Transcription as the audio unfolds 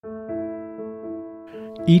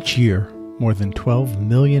Each year, more than 12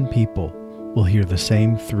 million people will hear the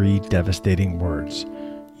same three devastating words.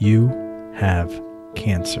 You have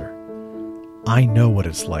cancer. I know what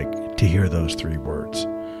it's like to hear those three words.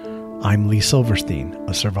 I'm Lee Silverstein,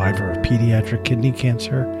 a survivor of pediatric kidney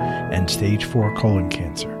cancer and stage 4 colon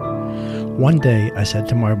cancer. One day, I said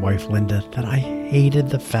to my wife, Linda, that I hated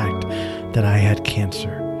the fact that I had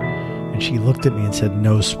cancer. And she looked at me and said,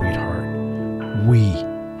 "No, sweetheart, we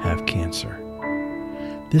have cancer."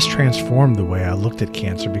 This transformed the way I looked at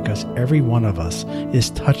cancer because every one of us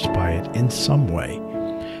is touched by it in some way.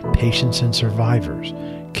 Patients and survivors,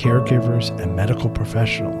 caregivers and medical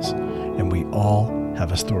professionals, and we all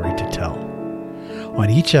have a story to tell. On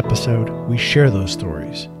each episode, we share those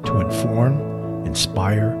stories to inform,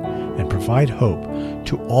 inspire, and provide hope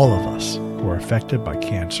to all of us who are affected by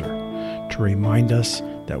cancer, to remind us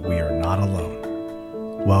that we are not alone.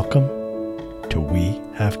 Welcome to We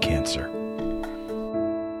Have Cancer.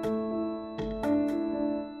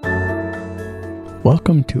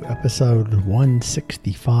 Welcome to episode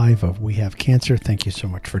 165 of We Have Cancer. Thank you so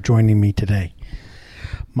much for joining me today.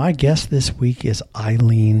 My guest this week is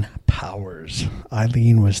Eileen Powers.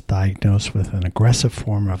 Eileen was diagnosed with an aggressive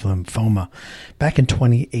form of lymphoma back in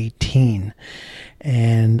 2018.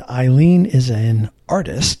 And Eileen is an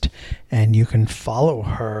artist, and you can follow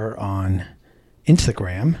her on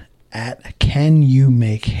Instagram at Can You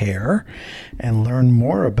Make Hair and learn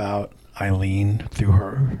more about Eileen through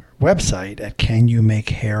her website at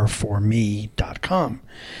canyoumakehairforme.com.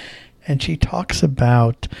 And she talks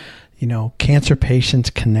about, cancer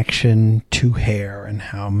patients' connection to hair and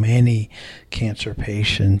how many cancer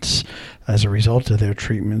patients, as a result of their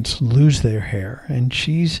treatments, lose their hair. And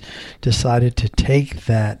she's decided to take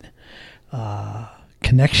that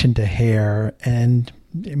connection to hair and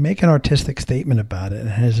make an artistic statement about it, and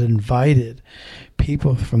has invited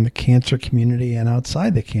people from the cancer community and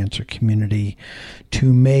outside the cancer community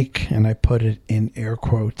to make, and I put it in air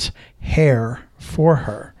quotes, hair for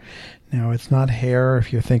her. Now, it's not hair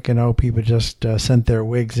if you're thinking, people just sent their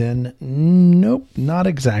wigs in. Nope, not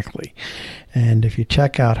exactly. And if you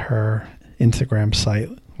check out her Instagram site,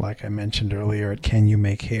 like I mentioned earlier at Can You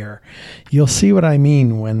Make Hair, you'll see what I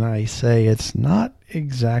mean when I say it's not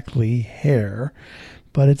exactly hair,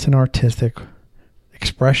 but it's an artistic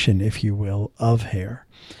expression, if you will, of hair.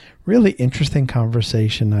 Really interesting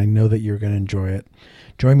conversation. I know that you're going to enjoy it.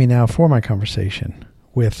 Join me now for my conversation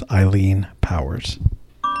with Eileen Powers.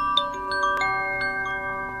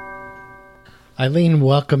 Eileen,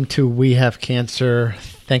 welcome to We Have Cancer.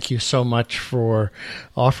 Thank you so much for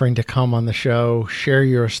offering to come on the show, share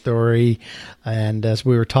your story. And as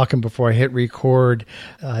we were talking before I hit record,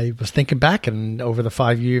 I was thinking back, and over the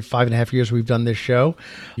 5.5 years we've done this show,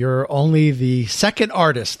 you're only the second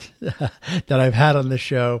artist that I've had on the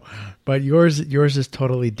show, but yours is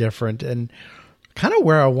totally different. And kind of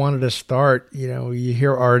where I wanted to start, you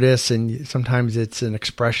hear artists, and sometimes it's an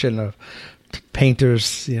expression of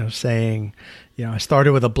painters, saying, I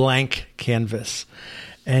started with a blank canvas.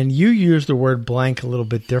 And you used the word blank a little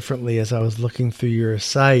bit differently as I was looking through your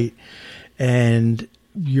site. And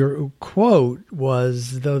your quote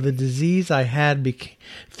was, through the disease I had,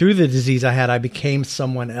 I became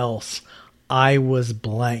someone else. I was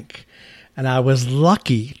blank. And I was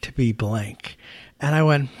lucky to be blank. And I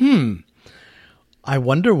went, I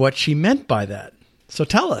wonder what she meant by that. So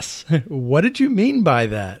tell us, what did you mean by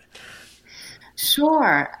that?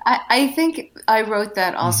 Sure. I think I wrote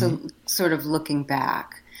that also sort of looking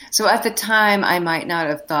back. So at the time, I might not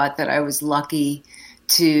have thought that I was lucky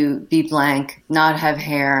to be blank, not have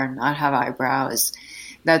hair, not have eyebrows,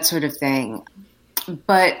 that sort of thing.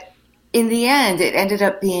 But in the end, it ended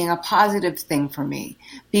up being a positive thing for me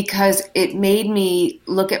because it made me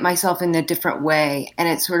look at myself in a different way, and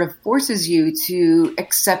it sort of forces you to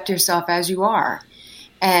accept yourself as you are.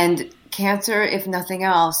 And cancer, if nothing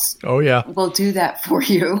else, will do that for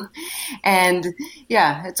you. And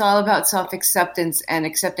it's all about self-acceptance and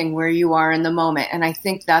accepting where you are in the moment. And I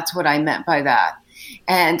think that's what I meant by that.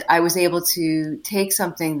 And I was able to take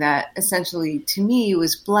something that essentially to me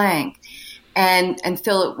was blank and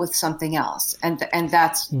fill it with something else. And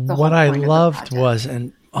that's the whole what point I of the loved project. was,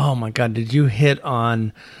 and oh my God, did you hit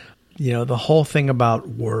on, the whole thing about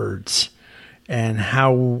words and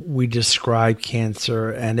how we describe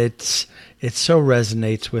cancer, and it so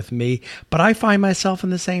resonates with me. But I find myself in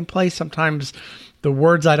the same place. Sometimes, the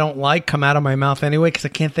words I don't like come out of my mouth anyway because I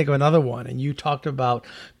can't think of another one. And you talked about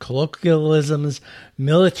colloquialisms,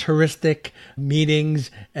 militaristic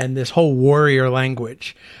meetings, and this whole warrior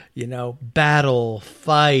language. Battle,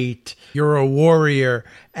 fight, you're a warrior.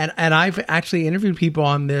 And I've actually interviewed people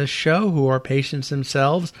on this show who are patients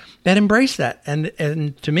themselves that embrace that.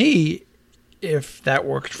 And to me, if that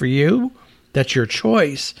worked for you, that's your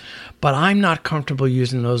choice. But I'm not comfortable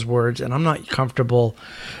using those words, and I'm not comfortable.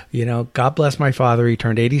 God bless my father. He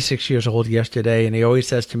turned 86 years old yesterday, and he always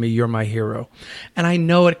says to me, "You're my hero." And I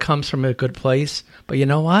know it comes from a good place, but you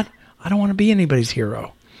know what? I don't want to be anybody's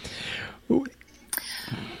hero.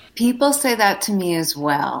 People say that to me as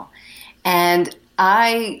well. And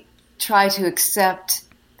I try to accept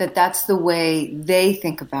that that's the way they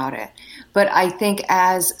think about it. But I think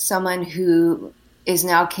as someone who is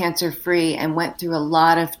now cancer-free and went through a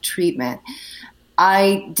lot of treatment,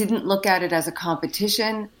 I didn't look at it as a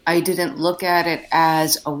competition. I didn't look at it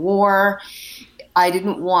as a war. I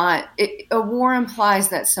didn't want it. A war implies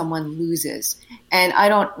that someone loses. And I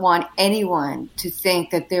don't want anyone to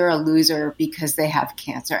think that they're a loser because they have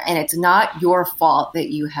cancer. And it's not your fault that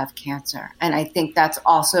you have cancer. And I think that's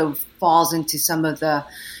also falls into some of the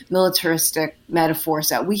militaristic metaphors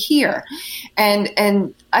that we hear.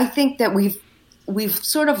 And I think that we've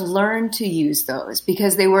sort of learned to use those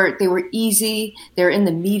because they were easy. They're in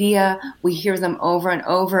the media. We hear them over and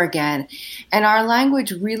over again. And our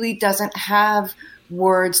language really doesn't have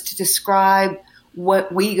words to describe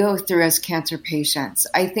what we go through as cancer patients.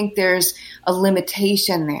 I think there's a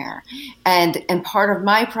limitation there. And part of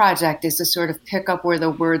my project is to sort of pick up where the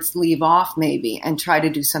words leave off maybe and try to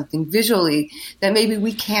do something visually that maybe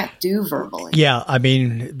we can't do verbally. Yeah, I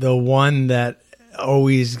mean, the one that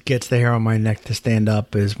always gets the hair on my neck to stand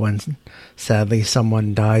up is when sadly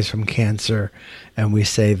someone dies from cancer and we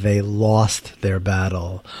say they lost their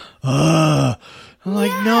battle. I'm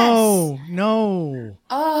like, yes. No,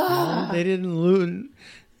 they didn't lose.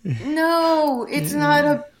 No, it's not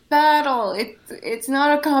a battle. It's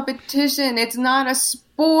not a competition. It's not a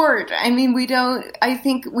sport. I mean, I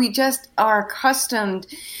think we just are accustomed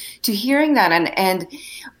to hearing that. And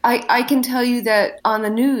I can tell you that on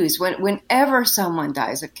the news, whenever someone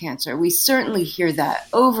dies of cancer, we certainly hear that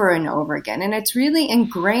over and over again. And it's really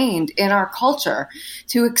ingrained in our culture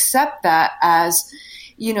to accept that as,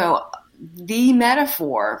 the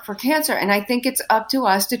metaphor for cancer. And I think it's up to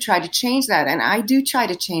us to try to change that. And I do try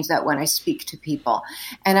to change that when I speak to people.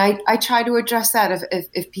 And I try to address that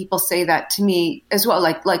if people say that to me as well,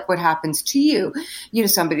 like what happens to you.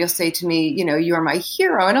 Somebody will say to me, you're my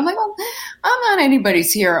hero. And I'm like, well, I'm not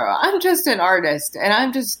anybody's hero. I'm just an artist and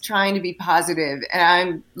I'm just trying to be positive. And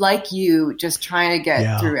I'm like you, just trying to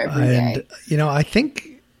get through every day. I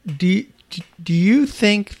think, do you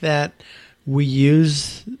think that we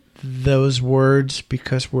use those words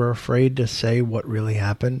because we're afraid to say what really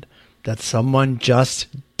happened, that someone just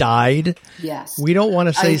died? Yes. We don't want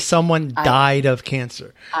to say someone died of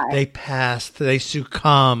cancer. They passed, they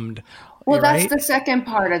succumbed. Well, right? That's the second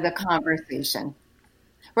part of the conversation,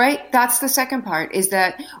 right? That's the second part, is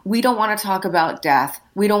that we don't want to talk about death.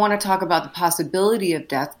 We don't want to talk about the possibility of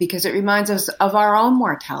death because it reminds us of our own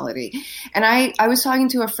mortality. And I was talking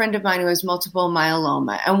to a friend of mine who has multiple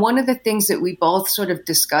myeloma. And one of the things that we both sort of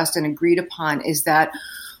discussed and agreed upon is that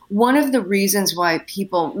one of the reasons why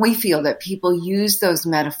we feel that people use those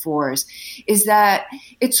metaphors is that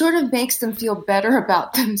it sort of makes them feel better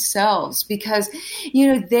about themselves because,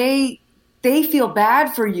 they feel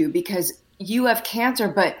bad for you because you have cancer,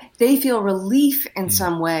 but they feel relief in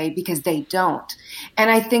some way because they don't. And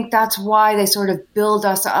I think that's why they sort of build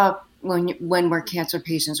us up when we're cancer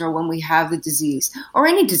patients or when we have the disease or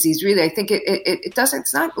any disease, really. I think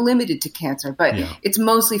it's not limited to cancer, but it's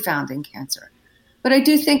mostly found in cancer. But I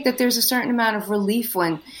do think that there's a certain amount of relief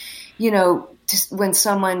when, when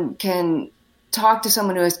someone can talk to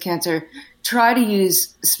someone who has cancer, try to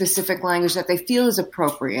use specific language that they feel is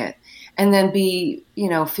appropriate, and then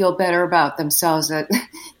feel better about themselves that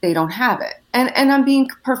they don't have it. And I'm being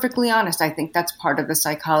perfectly honest. I think that's part of the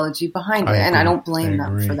psychology behind it. And I don't blame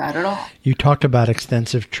them for that at all. You talked about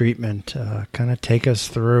extensive treatment. Kind of take us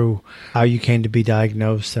through how you came to be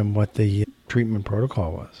diagnosed and what the treatment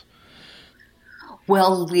protocol was.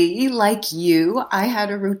 Well, Lee, like you, I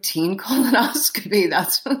had a routine colonoscopy.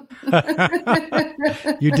 That's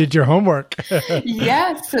You did your homework.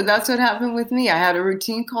 Yes, so that's what happened with me. I had a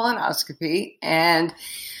routine colonoscopy, and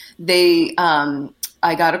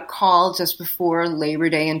I got a call just before Labor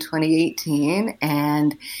Day in 2018,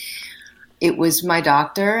 and it was my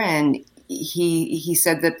doctor, and he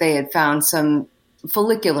said that they had found some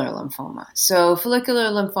follicular lymphoma. So follicular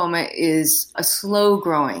lymphoma is a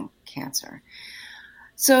slow-growing cancer.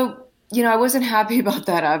 So, I wasn't happy about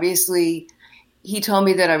that. Obviously, he told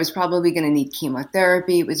me that I was probably going to need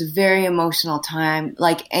chemotherapy. It was a very emotional time.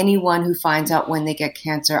 Like anyone who finds out when they get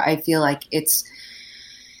cancer, I feel like it's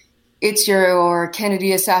your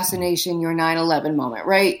Kennedy assassination, your 9/11 moment,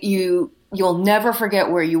 right? You'll never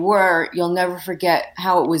forget where you were. You'll never forget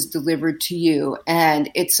how it was delivered to you.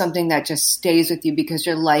 And it's something that just stays with you because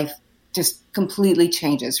your life just completely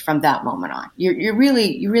changes from that moment on. You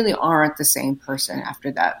really aren't the same person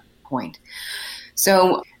after that point.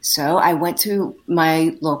 So I went to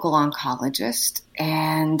my local oncologist,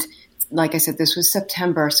 and like I said, this was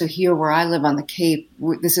September. So here where I live on the Cape,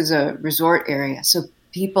 this is a resort area. So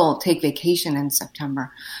people take vacation in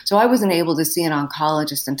September. So I wasn't able to see an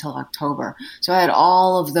oncologist until October. So I had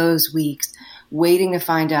all of those weeks waiting to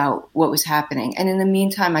find out what was happening. And in the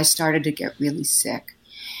meantime, I started to get really sick.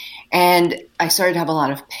 And I started to have a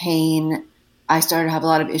lot of pain. I started to have a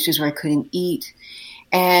lot of issues where I couldn't eat.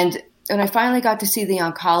 And when I finally got to see the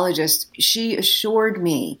oncologist, she assured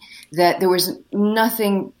me that there was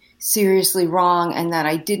nothing seriously wrong and that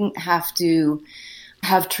I didn't have to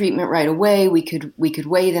have treatment right away. We could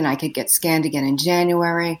wait and I could get scanned again in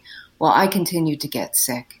January. Well, I continued to get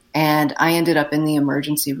sick and I ended up in the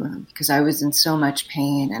emergency room because I was in so much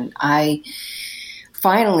pain. And I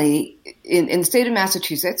finally, in the state of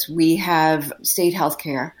Massachusetts, we have state health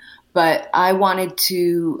care, but I wanted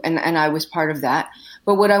to, and I was part of that.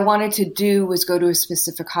 But what I wanted to do was go to a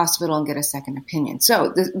specific hospital and get a second opinion.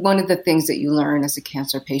 So one of the things that you learn as a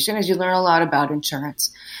cancer patient is you learn a lot about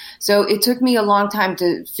insurance. So it took me a long time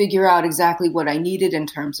to figure out exactly what I needed in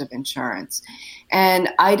terms of insurance. And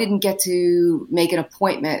I didn't get to make an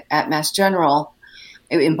appointment at Mass General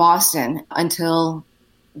in Boston until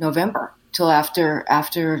November, till after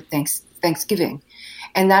Thanksgiving.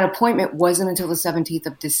 And that appointment wasn't until the 17th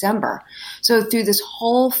of December. So through this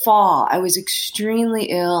whole fall, I was extremely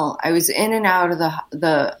ill. I was in and out of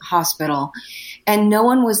the hospital, and no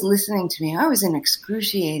one was listening to me. I was in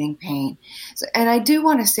excruciating pain. And I do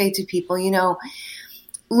want to say to people,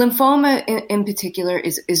 lymphoma in particular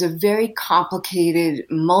is a very complicated,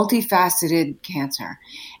 multifaceted cancer.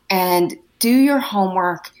 And do your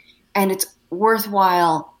homework, and it's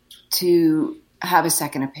worthwhile to have a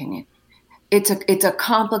second opinion. It's a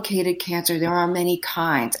complicated cancer. There are many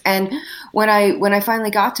kinds. And when I finally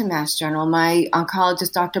got to Mass General, my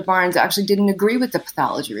oncologist, Dr. Barnes, actually didn't agree with the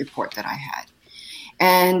pathology report that I had.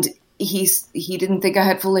 And he didn't think I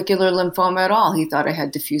had follicular lymphoma at all. He thought I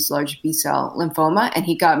had diffuse large B-cell lymphoma, and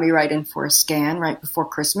he got me right in for a scan right before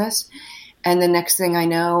Christmas. And the next thing I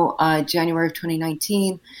know, January of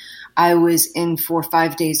 2019, I was in for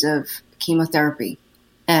 5 days of chemotherapy.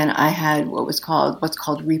 And I had what's called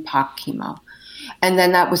REPOC chemo. And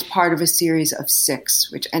then that was part of a series of 6,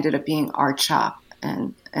 which ended up being R-CHOP.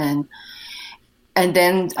 And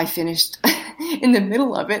then I finished in the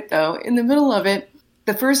middle of it,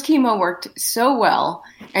 the first chemo worked so well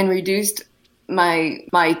and reduced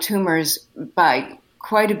my tumors by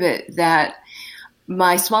quite a bit that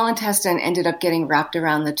my small intestine ended up getting wrapped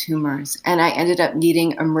around the tumors, and I ended up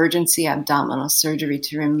needing emergency abdominal surgery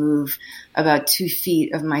to remove about 2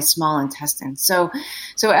 feet of my small intestine. So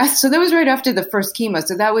that was right after the first chemo.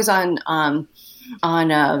 So that was on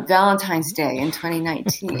Valentine's Day in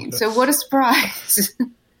 2019. So what a surprise!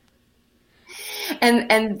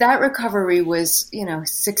 And that recovery was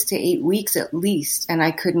 6 to 8 weeks at least, and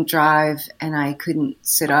I couldn't drive and I couldn't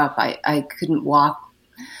sit up. I couldn't walk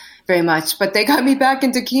very much, but they got me back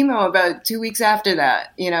into chemo about 2 weeks after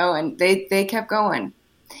that, and they kept going.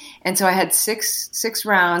 And so I had six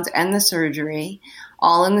rounds and the surgery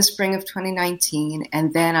all in the spring of 2019.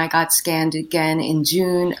 And then I got scanned again in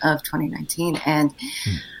June of 2019 and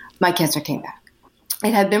my cancer came back.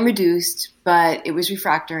 It had been reduced, but it was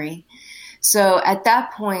refractory. So at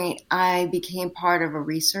that point I became part of a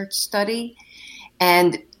research study,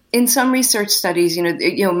 and in some research studies,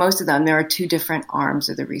 most of them, there are 2 different arms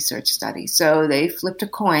of the research study. So they flipped a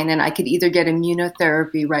coin, and I could either get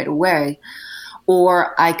immunotherapy right away,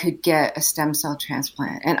 or I could get a stem cell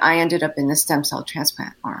transplant. And I ended up in the stem cell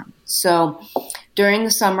transplant arm. So during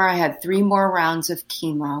the summer, I had 3 more rounds of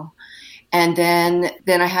chemo, and then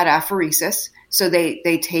I had apheresis. So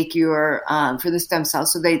they take your, for the stem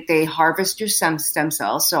cells, so they harvest your stem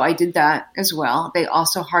cells. So I did that as well. They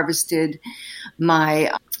also harvested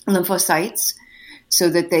my lymphocytes so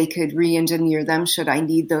that they could re-engineer them should I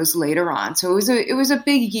need those later on. So it was a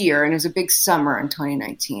big year, and it was a big summer in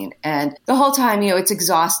 2019. And the whole time, it's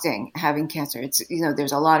exhausting having cancer. It's,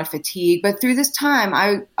 there's a lot of fatigue, but through this time,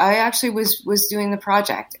 I actually was doing the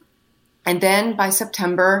project. And then by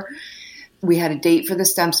September, we had a date for the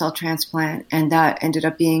stem cell transplant, and that ended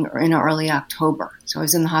up being in early October. So I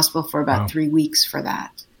was in the hospital for about 3 weeks for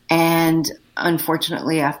that. And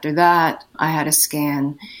unfortunately, after that, I had a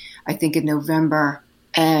scan, I think in November,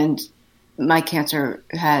 and my cancer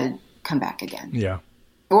had come back again. Yeah.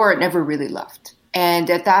 Or it never really left. And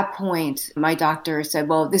at that point, my doctor said,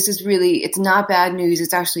 well, this is really, it's not bad news.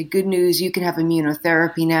 It's actually good news. You can have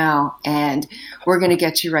immunotherapy now, and we're going to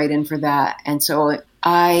get you right in for that. And so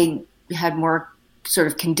I had more sort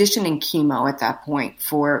of conditioning chemo at that point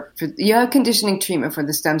for conditioning treatment for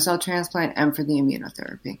the stem cell transplant and for the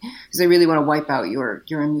immunotherapy, because they really want to wipe out your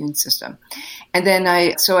immune system. And then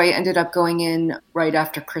I ended up going in right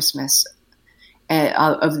after Christmas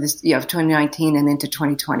of 2019 and into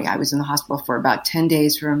 2020. I was in the hospital for about 10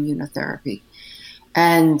 days for immunotherapy.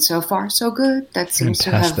 And so far, so good. That seems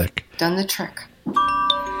to have done the trick.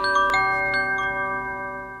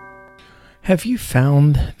 Have you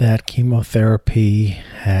found that chemotherapy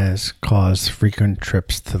has caused frequent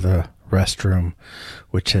trips to the restroom,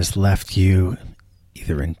 which has left you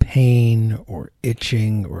either in pain or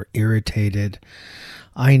itching or irritated?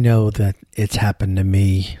 I know that it's happened to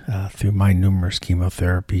me through my numerous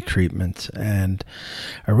chemotherapy treatments, and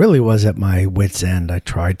I really was at my wit's end. I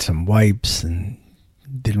tried some wipes and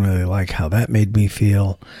didn't really like how that made me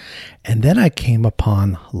feel. And then I came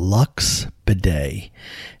upon Luxe Bidet,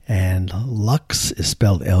 and Luxe is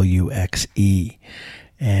spelled Luxe.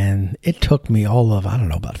 And it took me all of,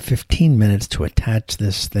 about 15 minutes to attach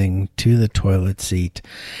this thing to the toilet seat.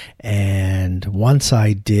 And once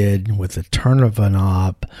I did, with the turn of a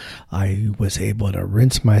knob, I was able to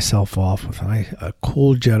rinse myself off with a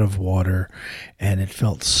cool jet of water. And it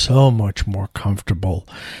felt so much more comfortable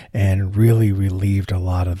and really relieved a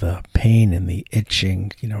lot of the pain and the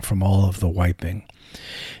itching, from all of the wiping.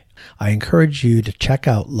 I encourage you to check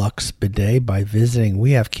out Luxe Bidet by visiting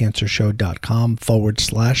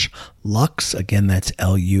wehavecancershow.com/Luxe. Again, that's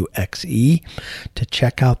Luxe, to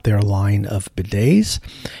check out their line of bidets.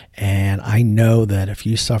 And I know that if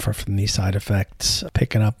you suffer from these side effects,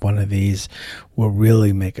 picking up one of these will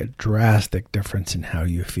really make a drastic difference in how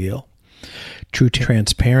you feel. True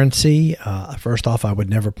transparency. First off, I would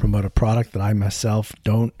never promote a product that I myself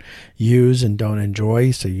don't use and don't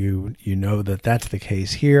enjoy, so you know that that's the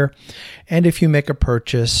case here. And if you make a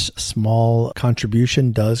purchase, small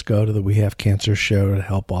contribution does go to the We Have Cancer Show to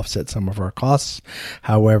help offset some of our costs.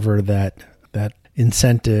 However, that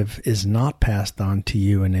incentive is not passed on to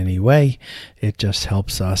you in any way. It just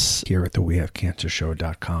helps us here at the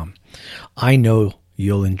wehavecancershow.com. I know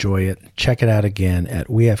you'll enjoy it. Check it out again at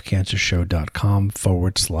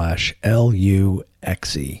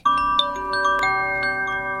wehavecancershow.com/LUXE.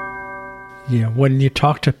 When you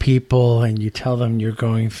talk to people and you tell them you're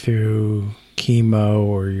going through chemo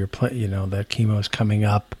or that chemo is coming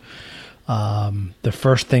up, the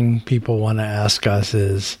first thing people want to ask us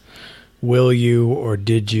is, will you or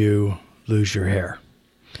did you lose your hair?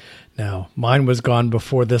 Now, mine was gone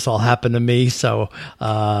before this all happened to me, so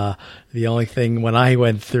the only thing when I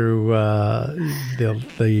went through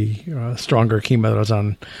the stronger chemo that I was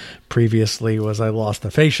on previously was I lost the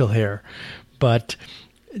facial hair. But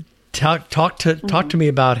talk to me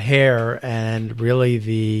about hair and really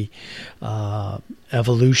the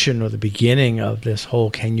evolution or the beginning of this whole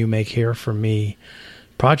 "Can You Make Hair For Me"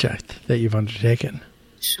 project that you've undertaken.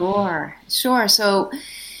 Sure.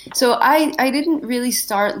 So I didn't really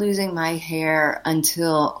start losing my hair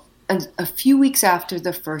until a few weeks after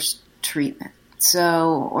the first treatment.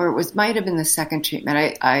 Might have been the second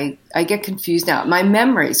treatment. I get confused now. My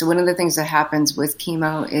memory. So one of the things that happens with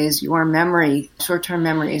chemo is your memory, short-term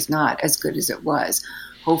memory, is not as good as it was.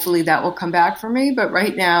 Hopefully that will come back for me. But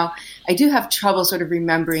right now I do have trouble sort of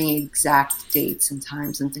remembering exact dates and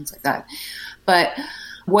times and things like that. But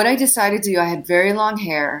what I decided to do, I had very long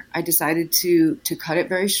hair. I decided to cut it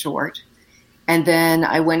very short. And then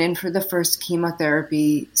I went in for the first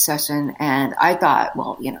chemotherapy session, and I thought,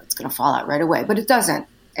 well, it's going to fall out right away, but it doesn't.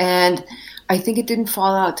 And I think it didn't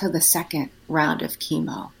fall out till the second round of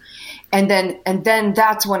chemo. And then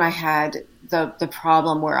that's when I had the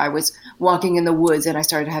problem where I was walking in the woods and I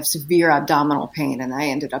started to have severe abdominal pain, and I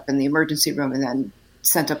ended up in the emergency room and then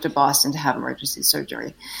sent up to Boston to have emergency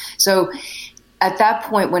surgery. So at that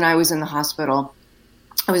point, when I was in the hospital,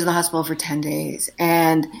 I was in the hospital for 10 days,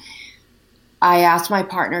 and I asked my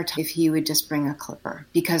partner if he would just bring a clipper,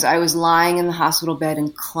 because I was lying in the hospital bed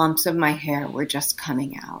and clumps of my hair were just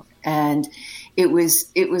coming out, and it was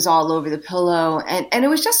all over the pillow, and it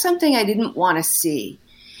was just something I didn't want to see,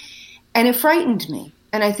 and it frightened me.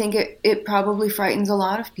 And I think it probably frightens a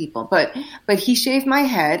lot of people. But he shaved my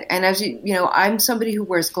head. And as you know, I'm somebody who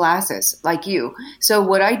wears glasses like you. So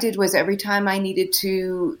what I did was every time I needed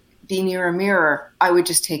to be near a mirror, I would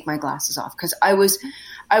just take my glasses off because I was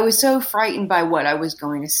so frightened by what I was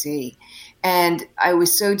going to see. And I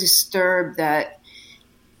was so disturbed that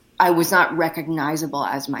I was not recognizable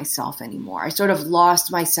as myself anymore. I sort of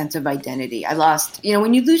lost my sense of identity. I lost, you know,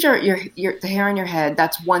 when you lose the hair on your head,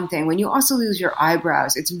 that's one thing. When you also lose your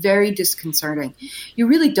eyebrows, it's very disconcerting. You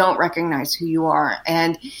really don't recognize who you are.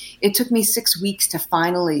 And it took me 6 weeks to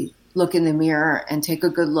finally look in the mirror and take a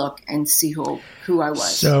good look and see who I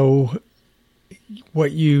was. So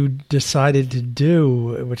what you decided to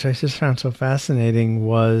do, which I just found so fascinating,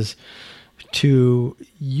 was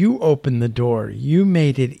you opened the door. You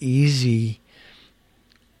made it easier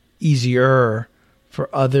for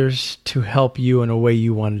others to help you in a way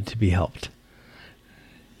you wanted to be helped.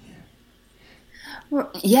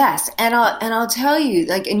 Yes, and I'll tell you,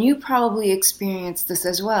 like, and you probably experienced this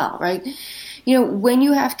as well, right? You know, when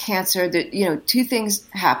you have cancer, that, you know, two things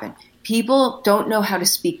happen. People don't know how to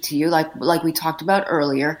speak to you, like we talked about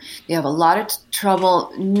earlier. They have a lot of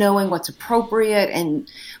trouble knowing what's appropriate and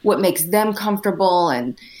what makes them comfortable.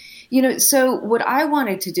 And, you know, so what I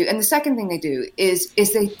wanted to do, and the second thing they do is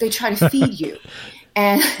they try to feed you.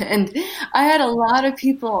 And I had a lot of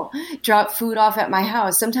people drop food off at my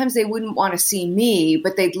house. Sometimes they wouldn't want to see me,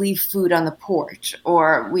 but they'd leave food on the porch,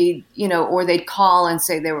 or or they'd call and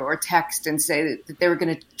say or text and say that they were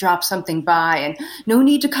going to drop something by, and no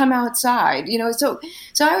need to come outside. You know, so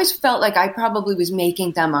I always felt like I probably was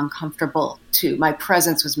making them uncomfortable too. My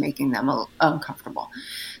presence was making them uncomfortable.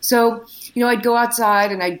 So, you know, I'd go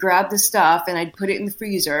outside and I'd grab the stuff and I'd put it in the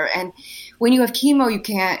freezer. And when you have chemo, you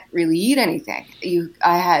can't really eat anything.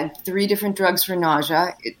 I had 3 different drugs for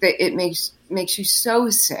nausea. It makes you so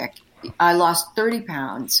sick. I lost 30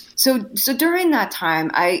 pounds. So during that time,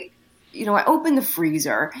 I open the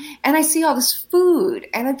freezer and I see all this food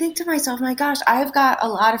and I think to myself, my gosh, I've got a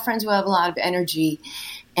lot of friends who have a lot of energy,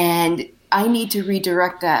 and I need to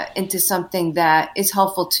redirect that into something that is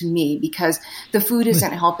helpful to me, because the food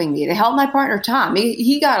isn't helping me. It helped my partner, Tom.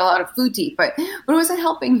 He got a lot of food to eat, but it wasn't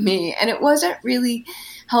helping me, and it wasn't really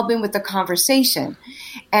helping with the conversation.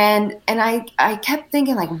 And I kept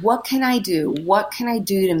thinking, like, what can I do? What can I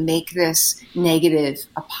do to make this negative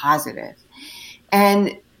a positive?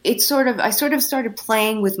 And I sort of started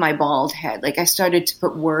playing with my bald head. Like, I started to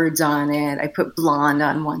put words on it. I put blonde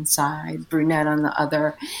on one side, brunette on the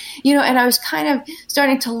other, you know, and I was kind of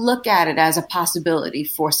starting to look at it as a possibility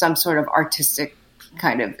for some sort of artistic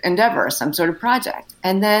kind of endeavor, some sort of project.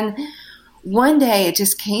 And then one day it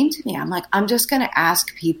just came to me. I'm like, I'm just going to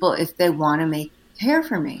ask people if they want to make hair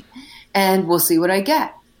for me, and we'll see what I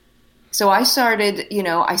get. So I started,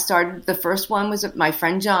 the first one was my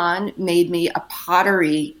friend John made me a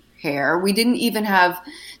pottery hair. We didn't even have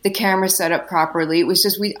the camera set up properly. It was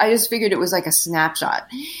just, I just figured it was like a snapshot.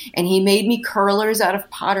 And he made me curlers out of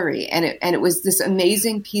pottery. And it was this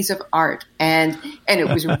amazing piece of art. And it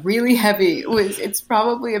was really heavy. It's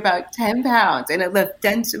probably about 10 pounds, and it left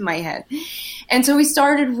dents in my head. And so we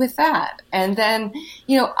started with that. And then,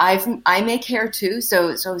 you know, I make hair too.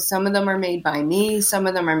 So some of them are made by me. Some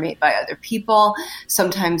of them are made by other people.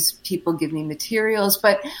 Sometimes people give me materials.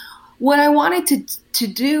 But what I wanted to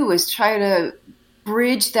do was try to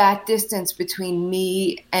bridge that distance between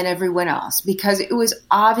me and everyone else, because it was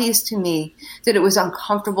obvious to me that it was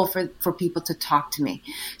uncomfortable for people to talk to me.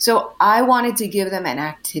 So I wanted to give them an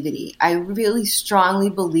activity. I really strongly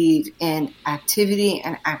believe in activity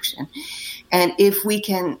and action. And if we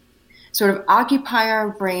can sort of occupy our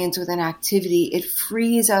brains with an activity, it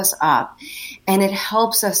frees us up and it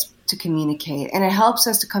helps us to communicate, and it helps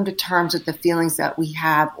us to come to terms with the feelings that we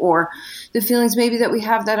have, or the feelings maybe that we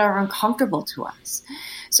have that are uncomfortable to us.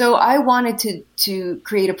 So I wanted to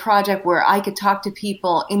create a project where I could talk to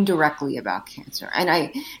people indirectly about cancer. And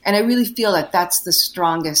I really feel that that's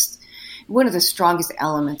one of the strongest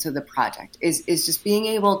elements of the project is just being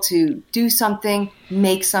able to do something,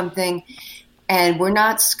 make something, and we're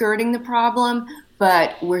not skirting the problem,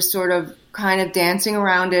 but we're sort of kind of dancing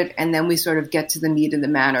around it, and then we sort of get to the meat of the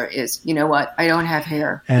matter is, you know what, I don't have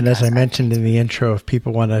hair. And as I mentioned in the intro, if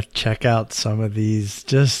people want to check out some of these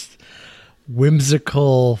just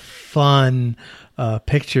whimsical, fun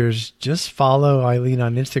pictures, just follow Eileen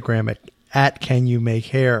on Instagram at Can You Make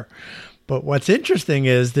Hair. But what's interesting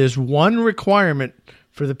is there's one requirement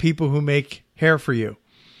for the people who make hair for you,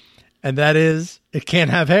 and that is it can't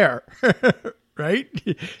have hair, right?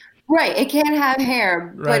 Right. It can't have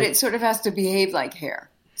hair, right. But it sort of has to behave like hair.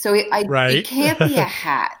 So it can't be a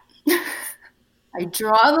hat. I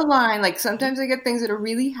draw the line. Like sometimes I get things that are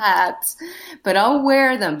really hats, but I'll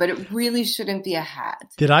wear them, but it really shouldn't be a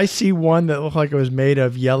hat. Did I see one that looked like it was made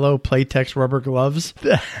of yellow Playtex rubber gloves?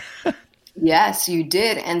 Yes, you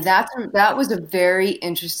did. And that was a very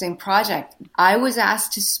interesting project. I was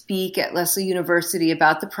asked to speak at Lesley University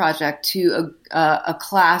about the project to a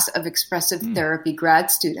class of expressive therapy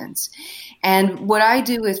grad students. And what I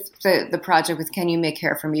do with the project with Can You Make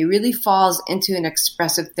Hair For Me really falls into an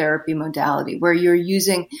expressive therapy modality where you're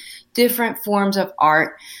using different forms of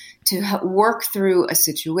art to work through a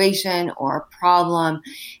situation or a problem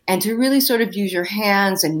and to really sort of use your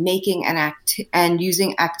hands and making and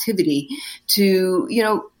using activity to,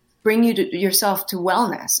 bring yourself to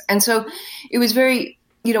wellness. And so it was very,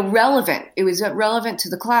 relevant. It was relevant to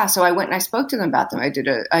the class. So I went and I spoke to them about them. I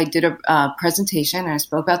did a presentation and I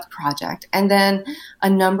spoke about the project. And then a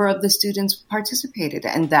number of the students participated,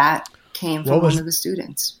 and that came from one of the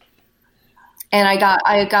students. And I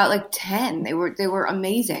got like 10. They were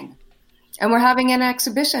amazing. And we're having an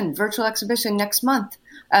virtual exhibition next month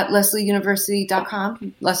at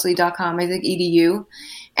lesleyuniversity.com, leslie.com, I think, edu.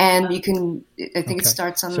 And you can, I think it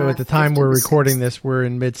starts on So at the time we're recording this, we're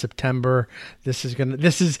in mid-September.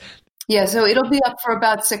 Yeah, so it'll be up for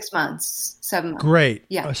about 6 months, 7 months. Great.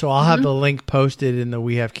 Yeah. So I'll have the link posted in the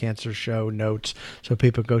We Have Cancer show notes so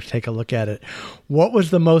people go take a look at it. What was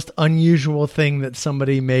the most unusual thing that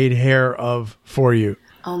somebody made hair of for you?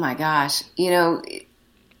 Oh my gosh.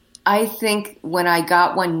 I think when I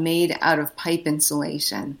got one made out of pipe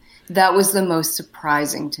insulation, that was the most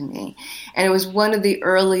surprising to me. And it was one of the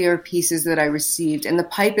earlier pieces that I received. And the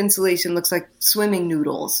pipe insulation looks like swimming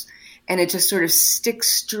noodles. And it just sort of sticks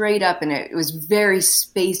straight up, and it was very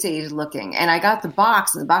space age looking. And I got the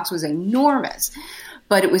box, and the box was enormous,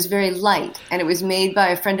 but it was very light. And it was made by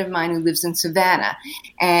a friend of mine who lives in Savannah.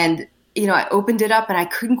 And I opened it up and I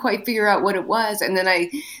couldn't quite figure out what it was. And then I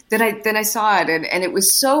saw it, and it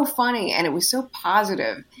was so funny and it was so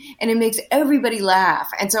positive, and it makes everybody laugh.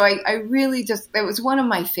 And so I really it was one of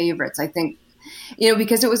my favorites, I think,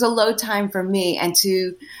 because it was a low time for me, and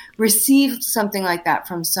to receive something like that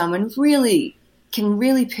from someone really can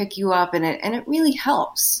really pick you up, and it really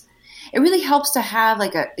helps. It really helps to have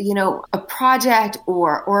like a project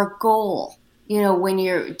or a goal. When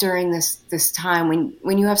you're during this time,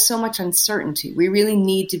 when you have so much uncertainty, we really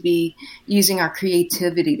need to be using our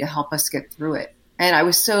creativity to help us get through it. And I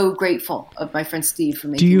was so grateful of my friend Steve for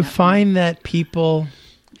making. Do you find that people,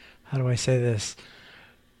 how do I say this,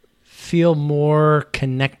 feel more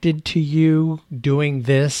connected to you doing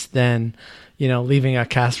this than, leaving a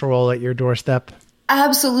casserole at your doorstep?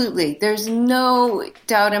 Absolutely. There's no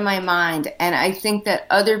doubt in my mind. And I think that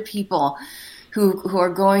other people who are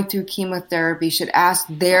going through chemotherapy should ask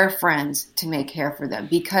their friends to make hair for them,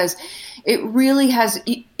 because it really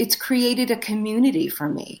it's created a community for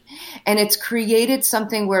me. And it's created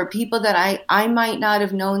something where people that I might not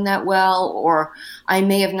have known that well, or I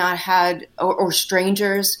may have not had, or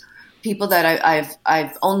strangers, people that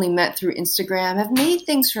I've only met through Instagram, have made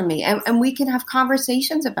things for me, and we can have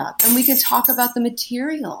conversations about them. And we can talk about the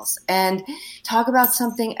materials and talk about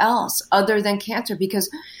something else other than cancer, because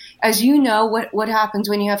as you know, what happens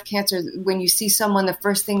when you have cancer, when you see someone, the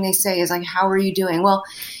first thing they say is like, how are you doing? Well,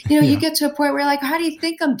 you get to a point where you're like, how do you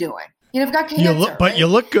think I'm doing? I've got cancer. You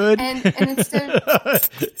look good. And instead,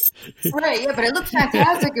 right. Yeah. But it looks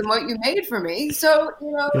fantastic in what you made for me. So,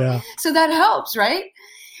 so that helps. Right.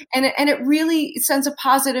 And it really sends a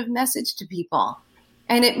positive message to people,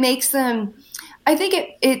 and it makes them, I think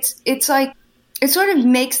it's like, it sort of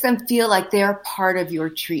makes them feel like they're part of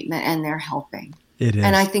your treatment and they're helping. It is.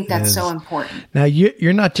 And I think that's so important. Now,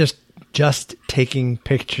 you're not just taking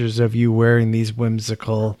pictures of you wearing these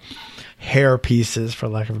whimsical hair pieces, for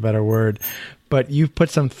lack of a better word, but you've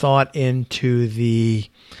put some thought into the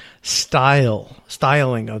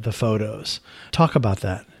styling of the photos. Talk about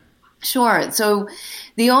that. Sure. So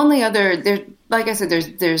the only other, like I said,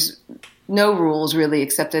 there's no rules really,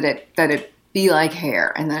 except that it be like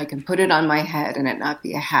hair, and that I can put it on my head and it not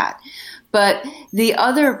be a hat. But the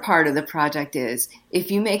other part of the project is,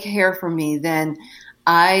 if you make hair for me, then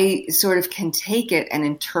I sort of can take it and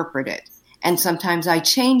interpret it. And sometimes I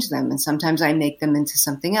change them, and sometimes I make them into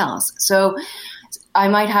something else. So I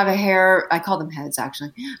might have a hair, I call them heads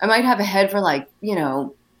actually. I might have a head for like,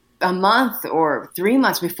 a month or 3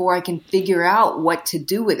 months before I can figure out what to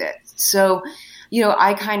do with it. So,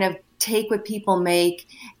 I kind of take what people make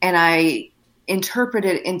and I interpret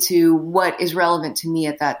it into what is relevant to me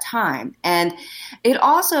at that time. And it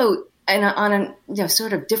also, and on a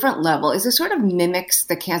sort of different level, is it sort of mimics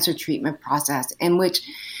the cancer treatment process, in which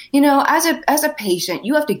as a patient,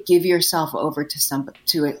 you have to give yourself over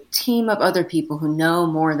to a team of other people who know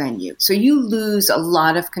more than you. So you lose a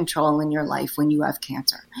lot of control in your life when you have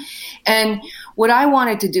cancer. And what I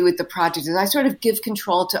wanted to do with the project is I sort of give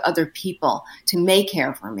control to other people to make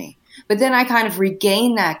hair for me. But then I kind of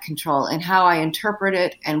regain that control in how I interpret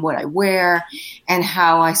it and what I wear and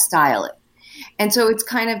how I style it. And so it's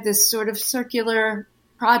kind of this sort of circular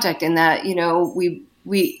project in that,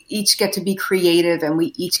 we each get to be creative and we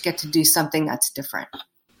each get to do something that's different.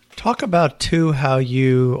 Talk about, too, how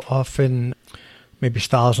you often, maybe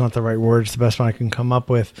style is not the right word, it's the best one I can come up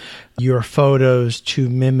with, your photos to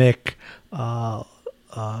mimic old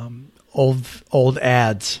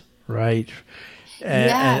ads, right?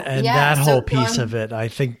 And that whole piece of it. I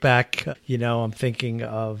think back, I'm thinking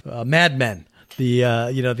of Mad Men. The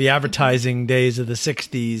advertising days of the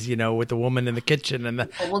 60s, with the woman in the kitchen and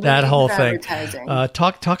that whole thing.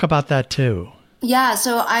 Talk about that too. Yeah,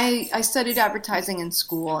 so I studied advertising in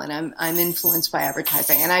school, and I'm influenced by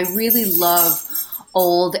advertising, and I really love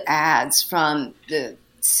old ads from the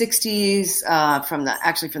 60s, from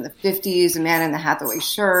the 50s, the Man in the Hathaway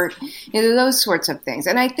shirt, those sorts of things.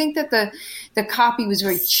 And I think that the copy was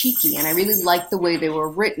very cheeky, and I really liked the way they were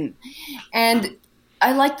written. And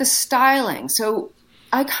I like the styling. So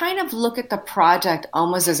I kind of look at the project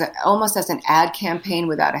almost as an ad campaign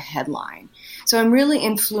without a headline. So I'm really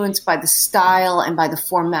influenced by the style and by the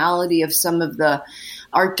formality of some of the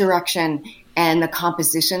art direction and the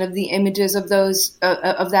composition of the images of those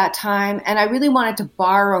of that time. And I really wanted to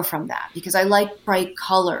borrow from that because I like bright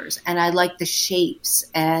colors and I like the shapes,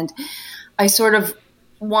 and I sort of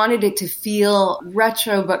wanted it to feel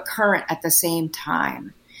retro but current at the same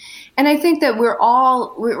time. And I think that we're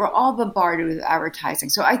all bombarded with advertising.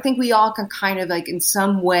 So I think we all can kind of in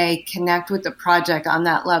some way connect with the project on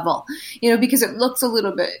that level, because it looks a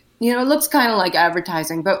little bit, it looks kind of like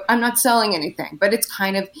advertising, but I'm not selling anything. But it's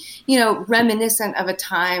kind of, reminiscent of a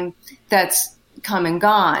time that's come and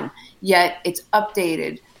gone, yet it's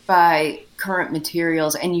updated by current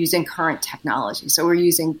materials and using current technology. So we're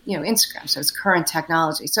using, Instagram, so it's current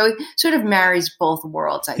technology. So it sort of marries both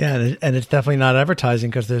worlds, I think. And it's definitely not advertising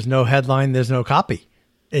because there's no headline, there's no copy.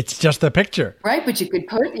 It's just a picture. Right, but you could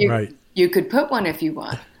put one if you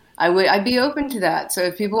want. I'd be open to that. So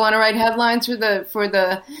if people want to write headlines for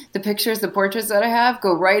the pictures, the portraits that I have,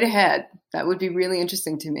 go right ahead. That would be really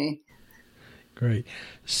interesting to me. Great.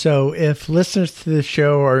 So if listeners to the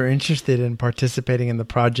show are interested in participating in the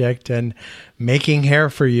project and making hair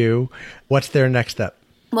for you, what's their next step?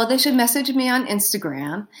 Well, they should message me on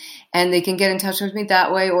Instagram, and they can get in touch with me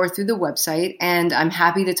that way or through the website. And I'm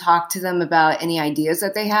happy to talk to them about any ideas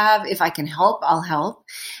that they have. If I can help, I'll help.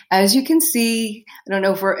 As you can see, I don't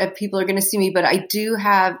know if people are going to see me, but I do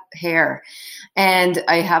have hair. And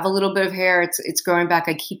I have a little bit of hair. It's growing back.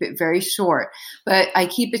 I keep it very short, but I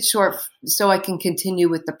keep it short so I can continue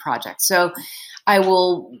with the project. So I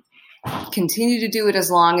will continue to do it as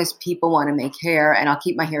long as people want to make hair, and I'll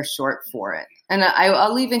keep my hair short for it. And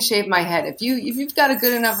I'll even shave my head. If you've got a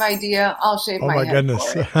good enough idea, I'll shave my head. Oh my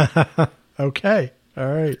goodness. Okay. All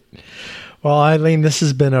right. Well, Eileen, this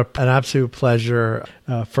has been an absolute pleasure.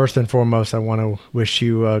 First and foremost, I want to wish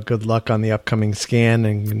you good luck on the upcoming scan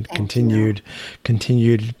and continued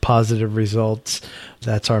positive results.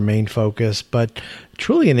 That's our main focus. But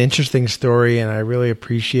truly an interesting story, and I really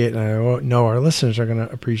appreciate, and I know our listeners are going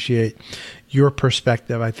to appreciate your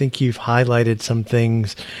perspective. I think you've highlighted some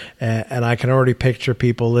things, and I can already picture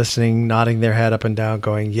people listening, nodding their head up and down,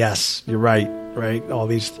 going, yes, you're right? All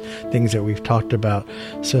these things that we've talked about.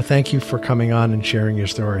 So thank you for coming on and sharing your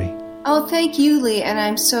story. Oh, thank you, Lee. And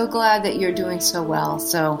I'm so glad that you're doing so well.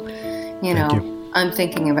 So, I'm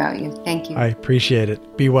thinking about you. Thank you. I appreciate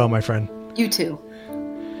it. Be well, my friend. You too.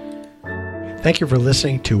 Thank you for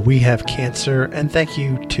listening to We Have Cancer, and thank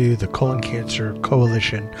you to the Colon Cancer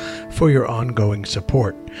Coalition for your ongoing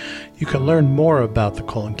support. You can learn more about the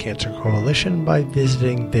Colon Cancer Coalition by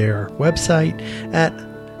visiting their website at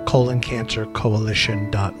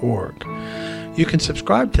coloncancercoalition.org. You can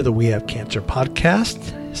subscribe to the We Have Cancer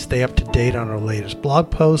podcast, stay up to date on our latest blog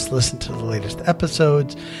posts, listen to the latest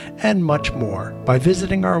episodes, and much more by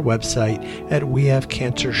visiting our website at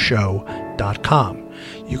wehavecancershow.com.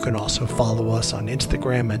 You can also follow us on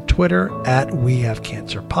Instagram and Twitter at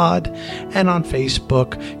WeHaveCancerPod, and on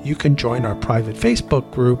Facebook, you can join our private Facebook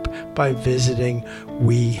group by visiting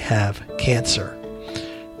We Have Cancer.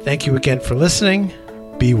 Thank you again for listening.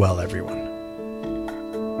 Be well, everyone.